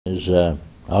is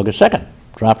August 2nd.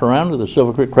 Drop around to the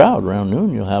Silver Creek crowd around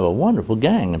noon. You'll have a wonderful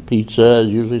gang. And pizza is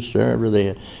usually served.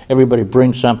 Everybody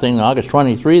brings something. August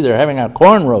 23, they're having a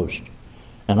corn roast,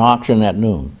 an auction at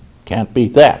noon. Can't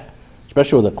beat that.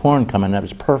 Especially with the corn coming up.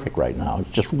 It's perfect right now. It's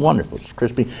just wonderful. It's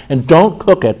crispy. And don't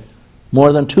cook it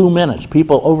more than 2 minutes.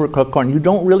 People overcook corn. You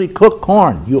don't really cook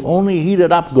corn. You only heat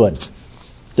it up good.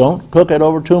 Don't cook it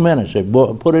over 2 minutes.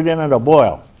 Put it in at a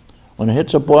boil. When it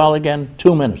hits a boil again,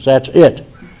 2 minutes. That's it.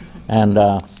 And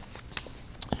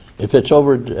if it's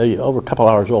over a couple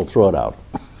hours old, throw it out.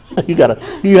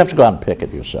 You have to go out and pick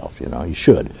it yourself. You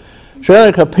should.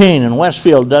 Shirley Capine in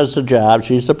Westfield does the job.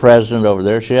 She's the president over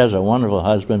there. She has a wonderful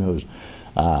husband who's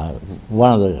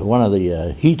one of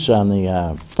the heats on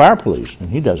the fire police, and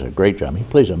he does a great job. He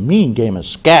plays a mean game of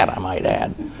scat, I might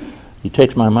add. He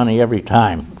takes my money every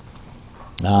time.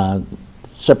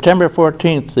 September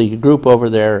 14th, the group over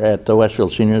there at the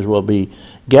Westfield Seniors will be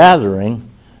gathering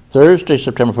Thursday,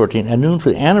 September 14th, at noon for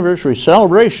the anniversary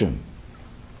celebration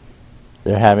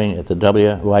they're having at the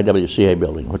YWCA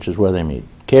building, which is where they meet.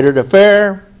 Catered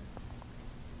affair.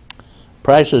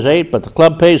 Price is $8, but the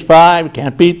club pays $5.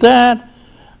 Can't beat that.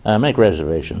 Make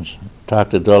reservations. Talk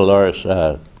to Dolores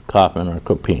Kaufman or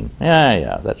Copine.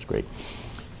 Yeah, that's great.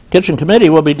 Kitchen committee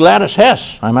will be Gladys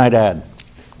Hess, I might add,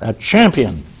 a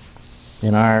champion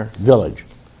in our village.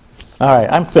 All right,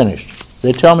 I'm finished.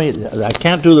 They tell me I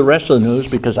can't do the rest of the news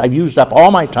because I've used up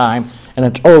all my time and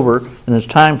it's over, and it's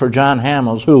time for John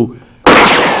Hamels, who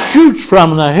shoots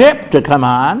from the hip, to come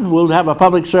on. We'll have a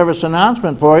public service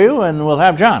announcement for you, and we'll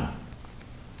have John,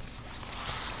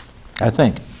 I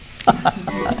think.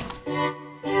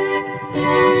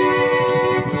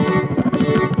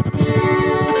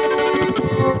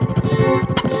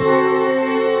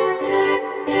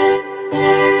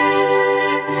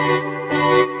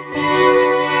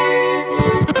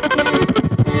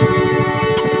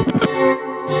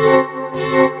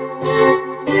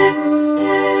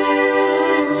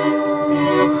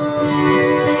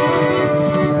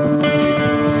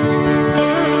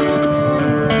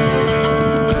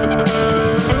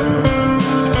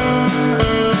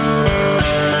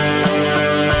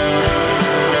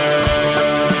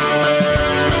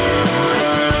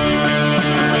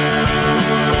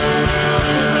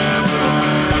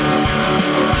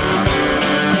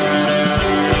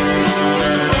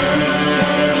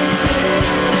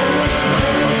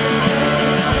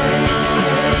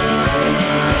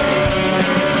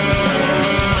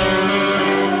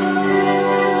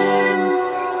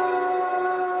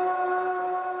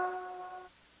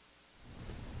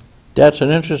 That's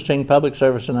an interesting public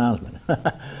service announcement.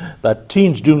 But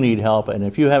teens do need help, and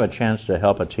if you have a chance to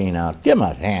help a teen out, give them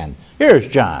a hand. Here's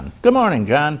John. Good morning,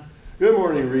 John. Good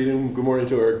morning, Reed, and good morning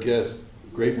to our guests.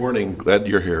 Great morning. Glad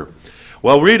you're here.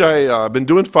 Well, Reed, I've been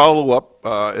doing follow-up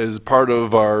as part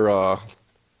of our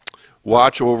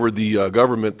watch over the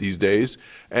government these days,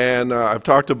 and I've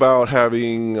talked about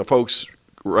having folks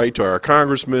write to our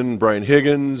Congressman, Brian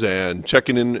Higgins, and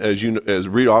checking in, as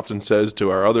Reed often says,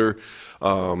 to our other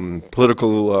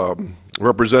political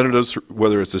representatives,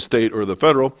 whether it's the state or the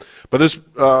federal. But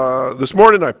this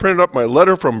morning I printed up my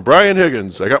letter from Brian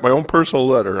Higgins. I got my own personal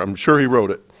letter. I'm sure he wrote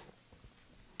it.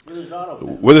 With his auto.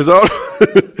 With his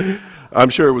auto. I'm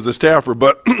sure it was a staffer,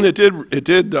 but it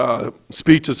did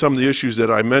speak to some of the issues that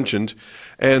I mentioned.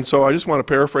 And so I just want to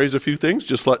paraphrase a few things,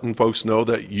 just letting folks know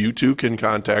that you too can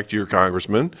contact your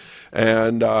congressman.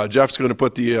 And Jeff's going to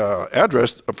put the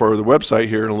address for the website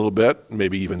here in a little bit,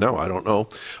 maybe even now, I don't know.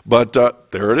 But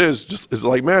there it is. It's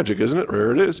like magic, isn't it?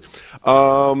 There it is.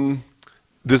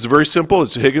 This is very simple.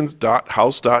 It's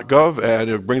higgins.house.gov, and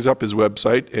it brings up his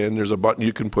website, and there's a button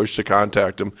you can push to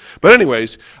contact him. But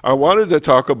anyways, I wanted to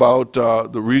talk about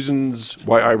the reasons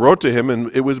why I wrote to him, and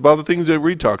it was about the things that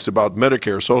Reed talks about,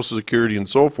 Medicare, Social Security, and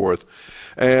so forth.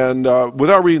 And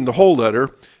without reading the whole letter,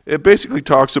 it basically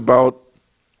talks about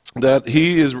that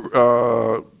he is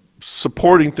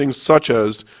supporting things such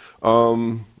as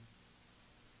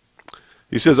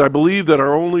he says, I believe that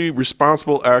our only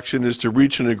responsible action is to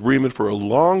reach an agreement for a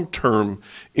long-term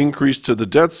increase to the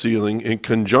debt ceiling in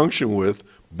conjunction with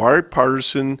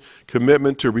bipartisan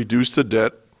commitment to reduce the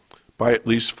debt by at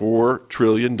least $4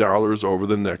 trillion over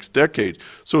the next decade.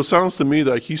 So it sounds to me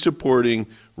like he's supporting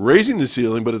raising the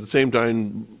ceiling, but at the same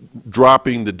time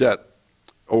dropping the debt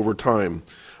over time.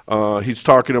 He's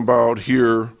talking about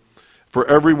here, for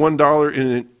every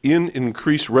 $1 in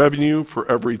increased revenue,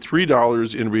 for every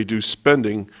 $3 in reduced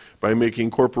spending by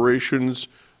making corporations,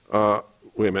 wait a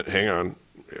minute, hang on,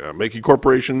 making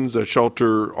corporations that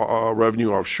shelter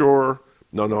revenue offshore,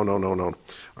 No.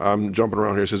 I'm jumping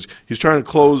around here. It says he's trying to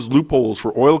close loopholes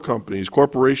for oil companies,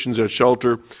 corporations that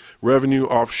shelter revenue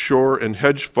offshore and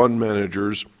hedge fund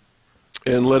managers,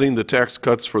 and letting the tax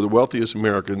cuts for the wealthiest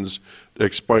Americans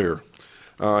expire.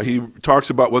 He talks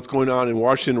about what's going on in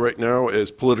Washington right now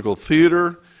as political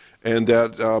theater, and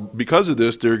that because of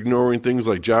this, they're ignoring things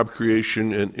like job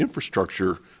creation and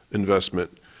infrastructure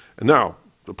investment. And now,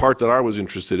 the part that I was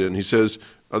interested in, he says,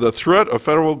 the threat of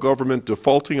federal government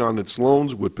defaulting on its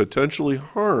loans would potentially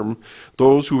harm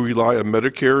those who rely on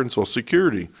Medicare and Social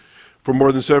Security. For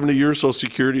more than 70 years, Social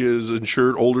Security has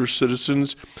insured older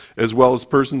citizens as well as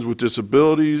persons with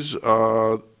disabilities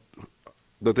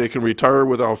that they can retire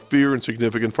without fear and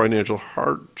significant financial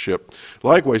hardship.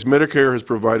 Likewise, Medicare has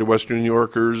provided Western New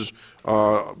Yorkers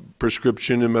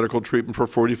prescription and medical treatment for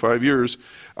 45 years.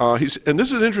 And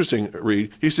this is interesting,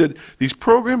 Reed. He said, these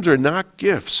programs are not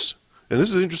gifts. And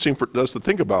this is interesting for us to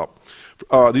think about.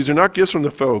 These are not gifts from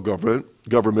the federal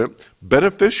government.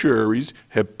 Beneficiaries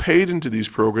have paid into these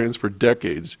programs for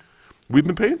decades. We've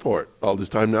been paying for it all this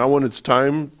time. Now when it's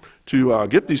time to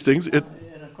get these things, and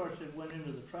of course it went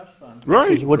into the trust fund.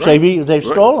 Right. Which they've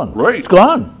stolen. Right. It's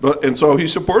gone. And so he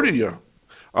supported you.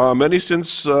 Many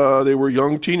since they were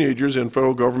young teenagers, and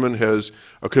federal government has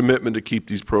a commitment to keep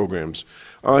these programs.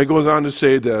 He goes on to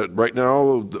say that right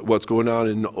now what's going on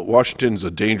in Washington is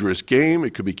a dangerous game.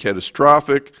 It could be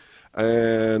catastrophic,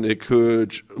 and it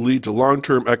could lead to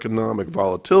long-term economic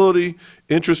volatility.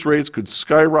 Interest rates could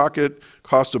skyrocket.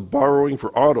 Cost of borrowing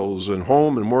for autos and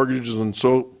home and mortgages and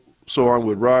so on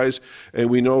would rise, and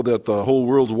we know that the whole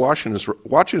world's watching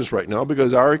us right now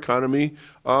because our economy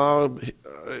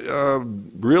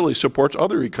really supports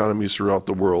other economies throughout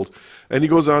the world. And he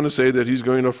goes on to say that he's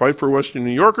going to fight for Western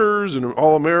New Yorkers and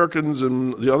all Americans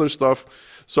and the other stuff.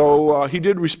 So he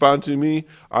did respond to me.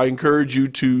 I encourage you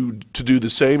to do the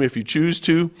same if you choose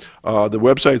to. The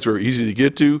websites are easy to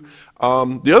get to.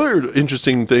 The other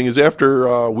interesting thing is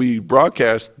after we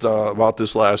broadcast about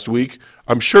this last week,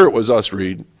 I'm sure it was us,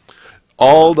 Reed,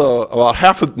 about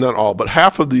half of, not all, but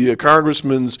half of the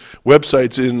congressmen's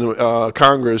websites in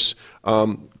Congress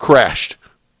crashed.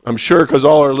 I'm sure because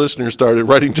all our listeners started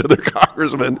writing to their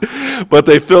congressmen, but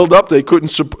they filled up. They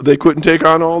couldn't take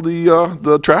on all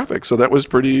the traffic. So that was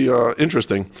pretty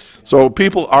interesting. So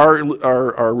people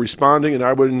are responding, and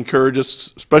I would encourage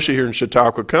us, especially here in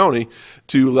Chautauqua County,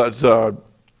 to let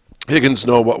Higgins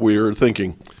know what we are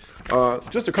thinking.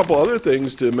 Just a couple other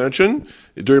things to mention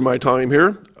during my time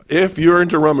here. If you're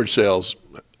into rummage sales,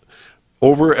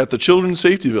 over at the Children's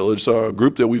Safety Village, a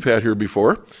group that we've had here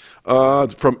before,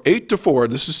 from 8 to 4,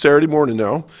 this is Saturday morning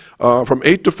now, from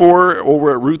 8 to 4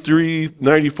 over at Route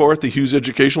 394 at the Hughes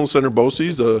Educational Center,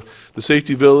 BOCES, the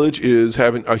Safety Village is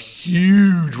having a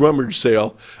huge rummage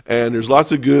sale, and there's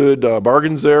lots of good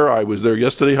bargains there. I was there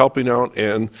yesterday helping out,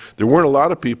 and there weren't a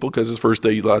lot of people because it's the first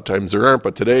day, a lot of times there aren't,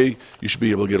 but today you should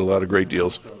be able to get a lot of great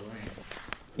deals.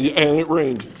 Yeah, and it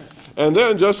rained. And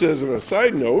then, just as a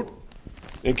side note,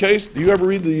 in case, do you ever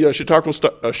read the Chautauqua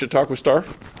Star?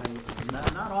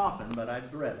 Not often, but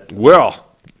I've read it. Well,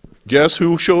 guess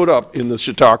who showed up in the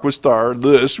Chautauqua Star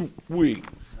this week?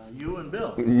 You and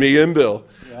Bill. Me and Bill.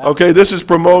 Yeah. Okay, this is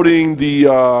promoting the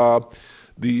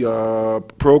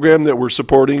program that we're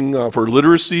supporting for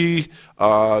literacy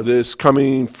this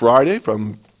coming Friday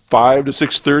from 5 to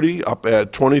 6:30 up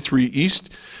at 23 East,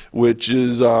 which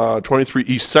is 23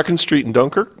 East 2nd Street in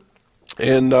Dunkirk.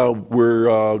 And we're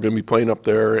going to be playing up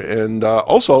there. And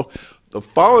also, the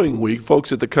following week,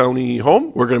 folks at the county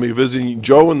home, we're going to be visiting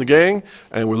Joe and the gang,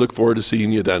 and we look forward to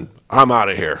seeing you then. I'm out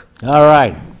of here. All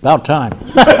right, about time.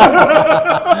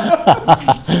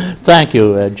 Thank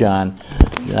you, John.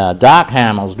 Doc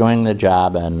Hamill's doing the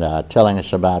job and telling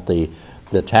us about the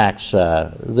taxes.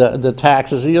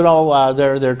 You know,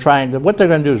 they're trying to, what they're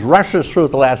going to do is rush us through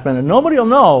at the last minute. Nobody will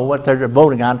know what they're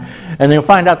voting on, and they'll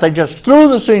find out they just threw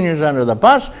the seniors under the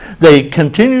bus. They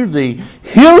continued the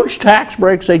huge tax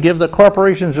breaks they give the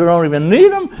corporations who don't even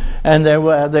need them, and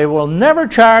they will never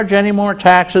charge any more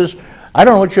taxes. I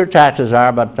don't know what your taxes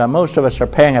are, but most of us are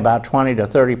paying about 20 to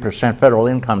 30% federal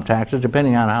income taxes,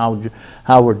 depending on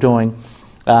how we're doing.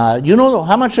 You know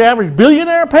how much the average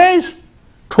billionaire pays?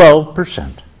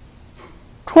 12%.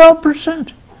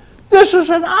 12%. This is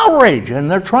an outrage,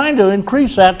 and they're trying to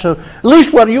increase that to at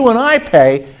least what you and I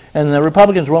pay, and the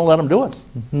Republicans won't let them do it.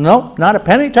 No, not a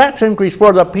penny tax increase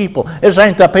for the people. This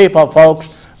ain't the people, folks.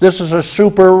 This is a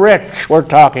super rich we're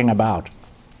talking about.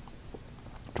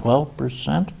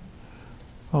 12%?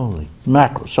 Holy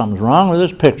mackerel, something's wrong with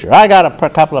this picture. I got a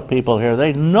couple of people here.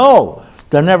 They know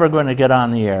they're never going to get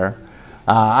on the air.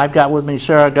 I've got with me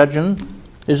Sarah Gudgeon.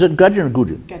 Is it Gudgeon or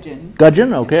Gudgeon? Gudgeon.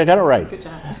 Gudgeon? Okay, I got it right. Good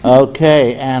job.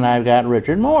 Okay, and I've got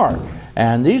Richard Moore.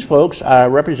 And these folks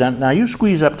represent, now you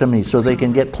squeeze up to me so they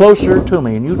can get closer to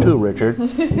me, and you too, Richard.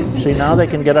 See, now they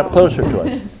can get up closer to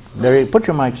us. There, you put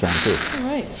your mics on too,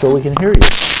 All right. so we can hear you.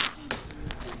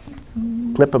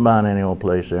 Clip them on any old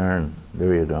place there, and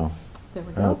there you go. There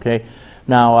we go. Okay.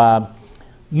 Now,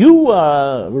 you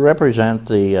represent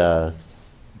the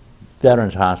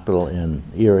Veterans Hospital in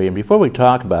Erie, and before we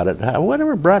talk about it,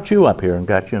 whatever brought you up here and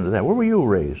got you into that? Where were you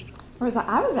raised?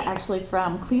 I was actually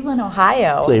from Cleveland,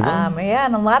 Ohio. Cleveland? Yeah,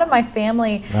 and a lot of my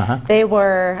family, they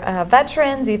were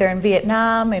veterans, either in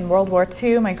Vietnam, in World War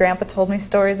II. My grandpa told me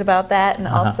stories about that, and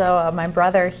also my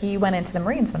brother, he went into the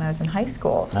Marines when I was in high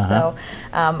school. So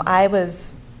I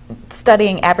was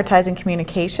studying advertising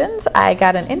communications. I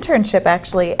got an internship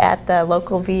actually at the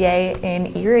local VA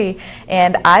in Erie,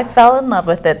 and I fell in love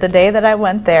with it the day that I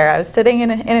went there. I was sitting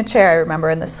in a chair, I remember,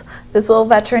 and this little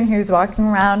veteran, he was walking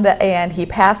around, and he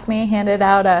passed me, handed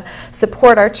out a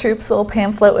Support Our Troops little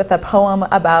pamphlet with a poem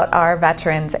about our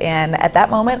veterans, and at that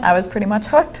moment I was pretty much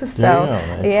hooked. So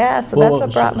yeah, so that's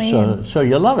what brought me in. So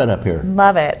you love it up here?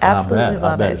 Love it, absolutely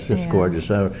love it. I bet it's just gorgeous.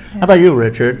 How about you,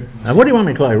 Richard? What do you want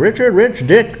me to call you? Richard, Rich,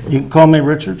 Dick? You can call me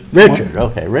Richard. Richard,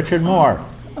 okay. Richard Moore,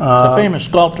 the famous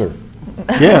sculptor.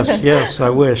 Yes, I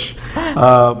wish.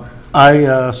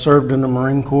 I served in the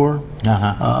Marine Corps.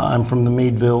 I'm from the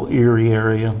Meadville, Erie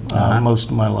area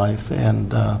most of my life,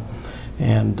 and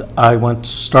I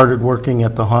started working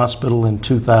at the hospital in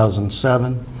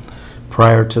 2007.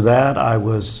 Prior to that, I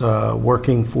was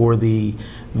working for the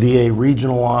VA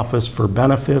regional office for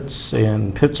benefits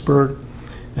in Pittsburgh.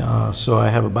 So I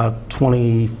have about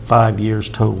 25 years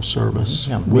total service.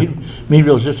 Yeah,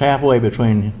 Meadville's just halfway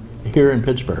between here and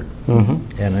Pittsburgh,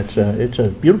 and it's a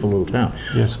beautiful little town.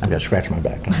 Yes, I've got to scratch my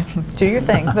back. Do your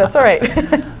thing. That's all right.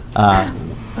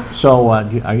 So,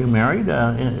 are you married,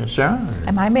 Sarah?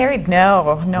 Am I married?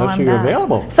 No, I'm so not. You're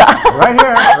available. So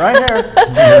right here.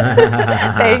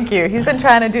 Thank you. He's been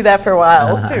trying to do that for a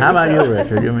while too. How about you,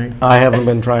 Richard? You mean? I haven't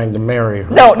been trying to marry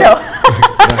her. No.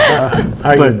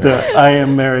 But I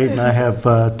am married, and I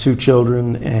have 2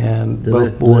 children, and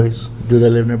both boys. Do they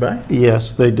live nearby?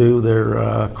 Yes, they do.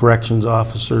 They're corrections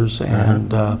officers,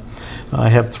 and I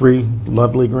have 3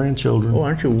 lovely grandchildren. Oh,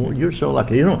 aren't you? You're so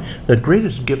lucky. You know, the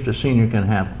greatest gift a senior can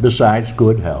have, besides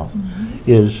good health,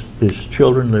 is his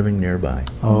children living nearby.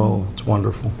 Oh, it's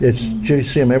wonderful. You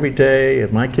see them every day.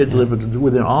 If my kids live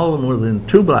within, all of them within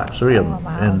 2 blocks, 3 of them,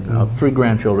 and 3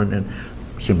 grandchildren, and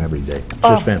see them every day. It's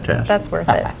just fantastic. That's worth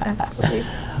it. Absolutely.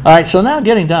 All right, so now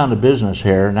getting down to business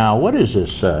here. Now, what is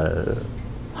this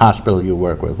hospital you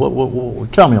work with?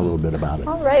 Tell me a little bit about it.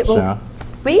 All right. Sarah. Well,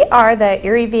 we are the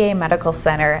Erie VA Medical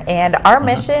Center, and our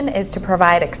mission is to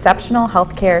provide exceptional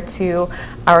health care to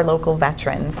our local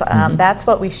veterans. That's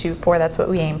what we shoot for. That's what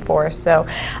we aim for. So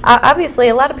obviously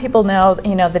a lot of people know,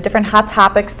 the different hot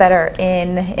topics that are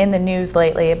in the news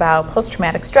lately about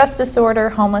post-traumatic stress disorder,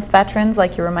 homeless veterans,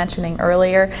 like you were mentioning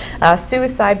earlier,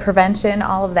 suicide prevention,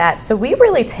 all of that. So we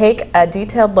really take a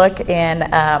detailed look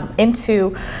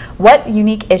into what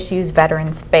unique issues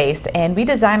veterans face, and we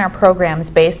design our programs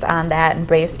based on that and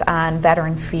based on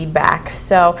veteran feedback.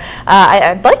 So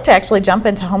I'd like to actually jump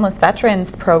into homeless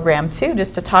veterans program too,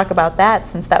 just to talk about that,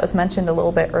 since that was mentioned a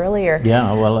little bit earlier.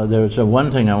 Yeah, well, there's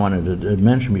one thing I wanted to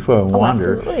mention before I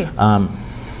wander. Absolutely.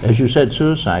 As you said,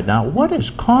 suicide. Now, what is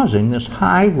causing this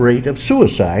high rate of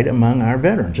suicide among our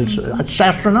veterans? It's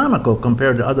astronomical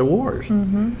compared to other wars.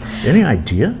 Any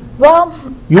idea? Well,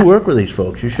 you work with these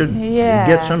folks. You should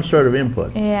get some sort of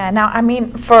input. Yeah. Now, I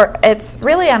mean, it's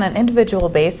really on an individual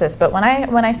basis. But when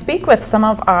I speak with some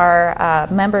of our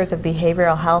members of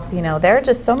behavioral health, there are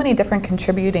just so many different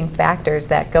contributing factors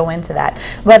that go into that.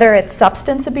 Whether it's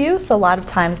substance abuse, a lot of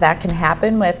times that can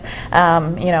happen with,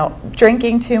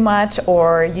 drinking too much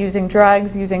or using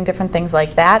drugs, using different things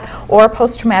like that, or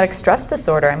post-traumatic stress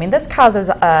disorder. I mean, this causes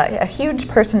a huge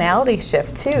personality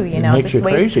shift too. It makes you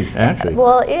crazy, actually.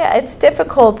 Well, yeah, it's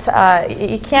difficult.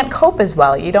 You can't cope as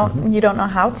well. You don't know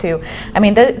how to. I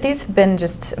mean, these have been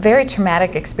just very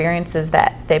traumatic experiences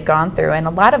that they've gone through, and a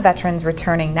lot of veterans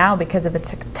returning now because of the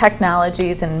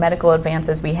technologies and medical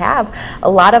advances we have.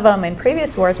 A lot of them in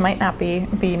previous wars might not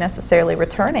be necessarily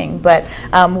returning, but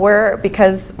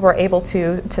because we're able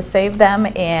to save them,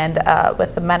 and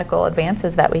with the medical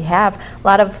advances that we have, a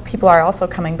lot of people are also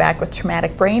coming back with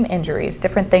traumatic brain injuries,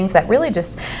 different things that really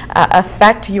just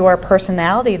affect your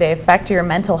personality. They affect your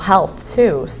mental health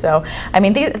too. So, I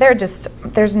mean,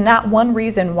 there's not one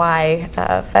reason why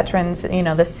veterans,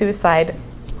 the suicide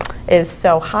is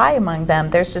so high among them.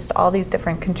 There's just all these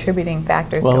different contributing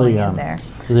factors going in there.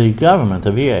 The government,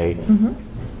 the VA,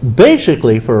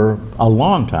 basically for a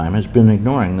long time has been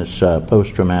ignoring this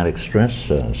post-traumatic stress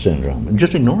syndrome,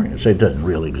 just ignoring it, say it doesn't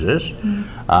really exist.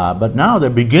 But now they're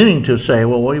beginning to say,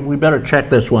 well, we better check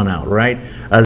this one out, right?